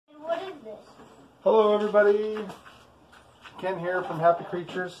Hello everybody, Ken here from Happy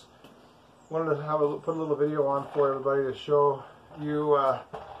Creatures. Wanted to put a little video on for everybody to show you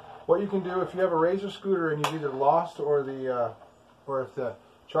what you can do if you have a Razor scooter and you've either lost or if the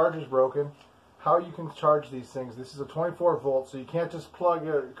charger's broken, how you can charge these things. This is a 24 volt, so you can't just plug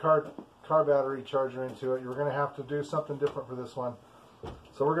a car battery charger into it. You're going to have to do something different for this one.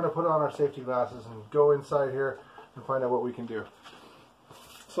 So we're going to put on our safety glasses and go inside here and find out what we can do.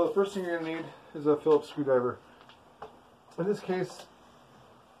 So the first thing you're going to need is a Phillips screwdriver. In this case,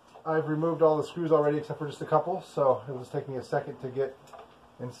 I've removed all the screws already except for just a couple, so it was taking a second to get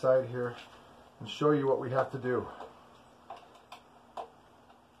inside here and show you what we have to do.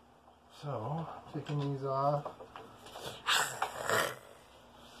 So, taking these off.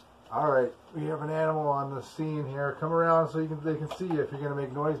 Alright, we have an animal on the scene here. Come around so they can see you if you're going to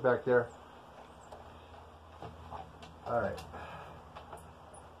make noise back there. Alright.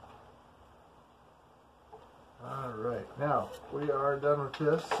 Alright, now we are done with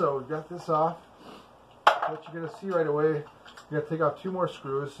this, so we've got this off. What you're going to see right away, you're going to take off two more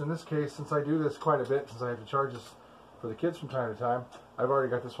screws. In this case, since I do this quite a bit, since I have to charge this for the kids from time to time, I've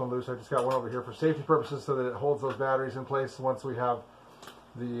already got this one loose. I just got one over here for safety purposes so that it holds those batteries in place once we have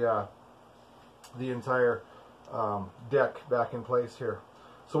the entire deck back in place here.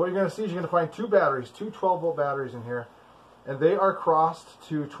 So what you're going to see is you're going to find two batteries, two 12-volt batteries in here, and they are crossed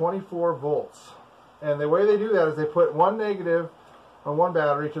to 24 volts. And the way they do that is they put one negative on one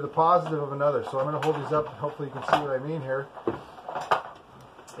battery to the positive of another. So I'm going to hold these up. Hopefully you can see what I mean here.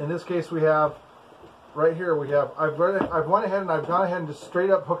 In this case, we have right here. I've gone ahead and just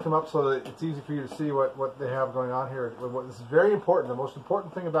straight up hooked them up so that it's easy for you to see what they have going on here. This is very important. The most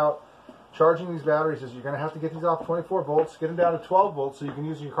important thing about charging these batteries is you're going to have to get these off 24 volts, get them down to 12 volts so you can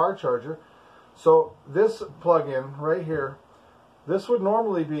use your car charger. So this plug-in right here, this would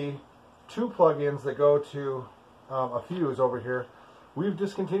normally be two plug-ins that go to a fuse over here. We've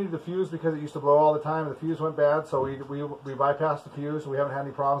discontinued the fuse because it used to blow all the time. The fuse went bad, so we bypassed the fuse. We haven't had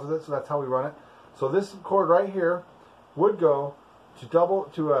any problems with it, so that's how we run it. So this cord right here would go to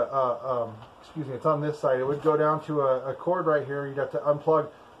excuse me, it's on this side. It would go down to a cord right here. You'd have to unplug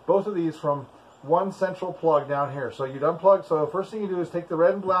both of these from one central plug down here. So you'd unplug. So the first thing you do is take the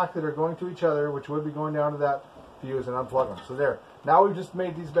red and black that are going to each other, which would be going down to that fuse, and unplug them. So there. Now we've just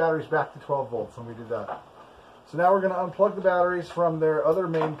made these batteries back to 12 volts when we did that. So now we're going to unplug the batteries from their other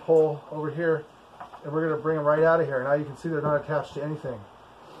main pole over here, and we're going to bring them right out of here. Now you can see they're not attached to anything.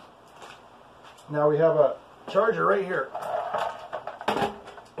 Now we have a charger right here.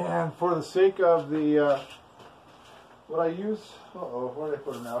 And for the sake of the, what I use, where did I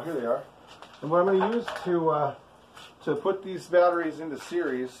put them now? Here they are. And what I'm going to use to put these batteries into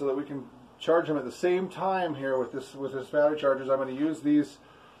series so that we can charge them at the same time here with this battery chargers, I'm going to use these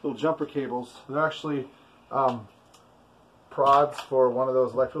little jumper cables. They're actually prods for one of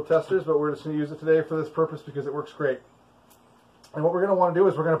those electrical testers, but we're just going to use it today for this purpose because it works great. And what we're going to want to do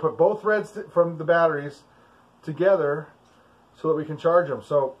is we're going to put both threads from the batteries together so that we can charge them.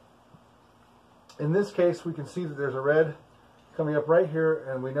 So in this case, we can see that there's a red coming up right here,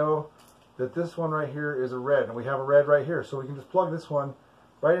 and we know that this one right here is a red, and we have a red right here. So we can just plug this one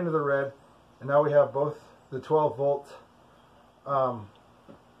right into the red, and now we have both the 12 volt. I'll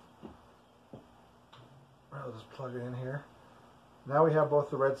just plug it in here. Now we have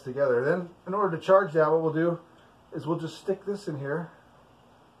both the reds together. Then, in order to charge that, what we'll do is we'll just stick this in here,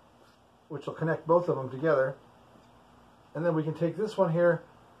 which will connect both of them together. And then we can take this one here,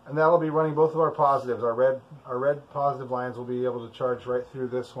 and that'll be running both of our positives. Our red positive lines will be able to charge right through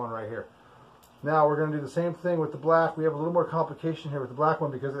this one right here. Now we're going to do the same thing with the black. We have a little more complication here with the black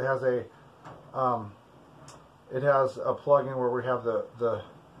one because it has a plug-in where we have the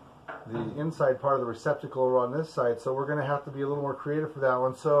inside part of the receptacle on this side. So we're going to have to be a little more creative for that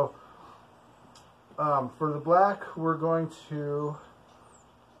one. So for the black, we're going to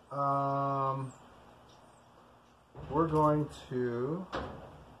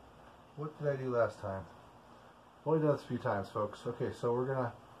what did I do last time? I've only done this a few times, folks. Okay, so we're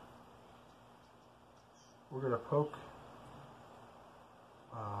gonna poke.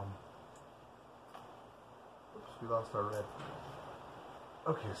 Oops, we lost our red.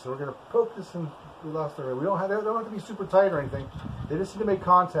 Okay, so we're gonna poke this, and we lost our red. They don't have to be super tight or anything. They just need to make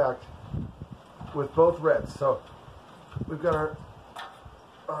contact with both reds. So we've got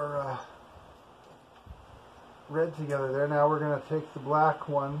our red together there. Now we're gonna take the black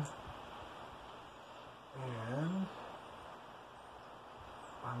one, and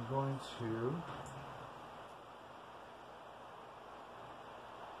I'm going to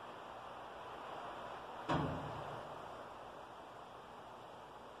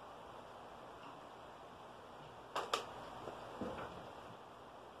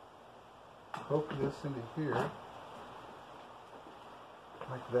poke this into here,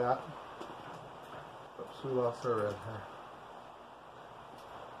 like that. Oops, we lost our red here.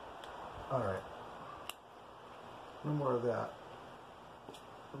 Alright. No more of that.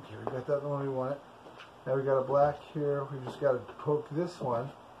 Okay, we got that the one we want. Now we got a black here. We just got to poke this one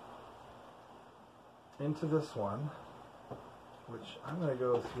into this one, which I'm going to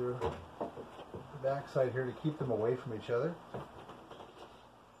go through the back side here to keep them away from each other.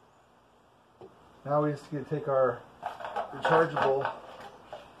 Now we just need to take our rechargeable,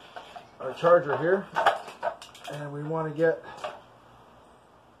 our charger here, and we want to get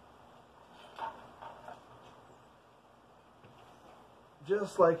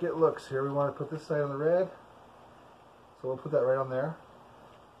just like it looks here. We want to put this side on the red, so we'll put that right on there.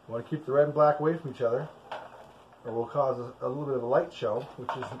 We want to keep the red and black away from each other, or we'll cause a little bit of a light show, which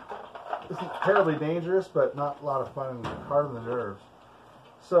isn't terribly dangerous, but not a lot of fun and hard on the nerves.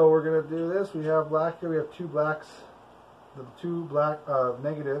 So we're going to do this. We have black here. We have two blacks, the two black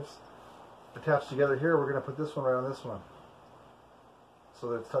negatives attached together here. We're going to put this one right on this one, so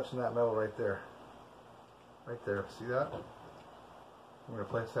that it's touching that metal right there. Right there. See that? I'm going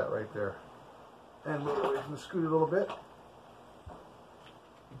to place that right there. And move away from the scooter a little bit.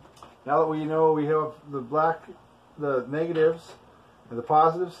 Now that we know we have the negatives and the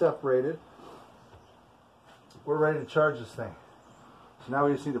positives separated, we're ready to charge this thing. So now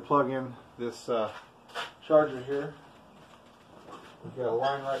we just need to plug in this charger here. We've got a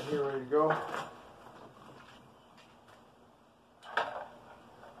line right here ready to go.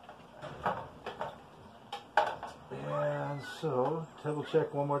 And so, double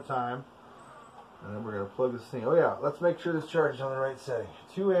check one more time. And then we're going to plug this thing. Oh yeah, let's make sure this charges on the right setting.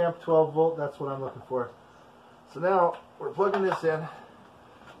 2 amp, 12 volt, that's what I'm looking for. So now, we're plugging this in.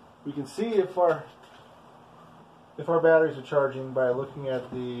 We can see if our batteries are charging by looking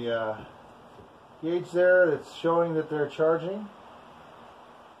at the gauge there. It's showing that they're charging.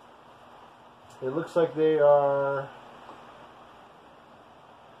 It looks like they are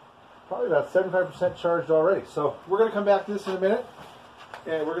probably about 75% charged already. So we're going to come back to this in a minute,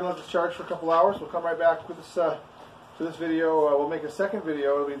 and we're going to let this charge for a couple hours. We'll come right back with this to this video. We'll make a second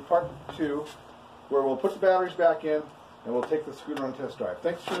video. It'll be part 2, where we'll put the batteries back in and we'll take the scooter on a test drive.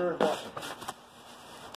 Thanks for watching.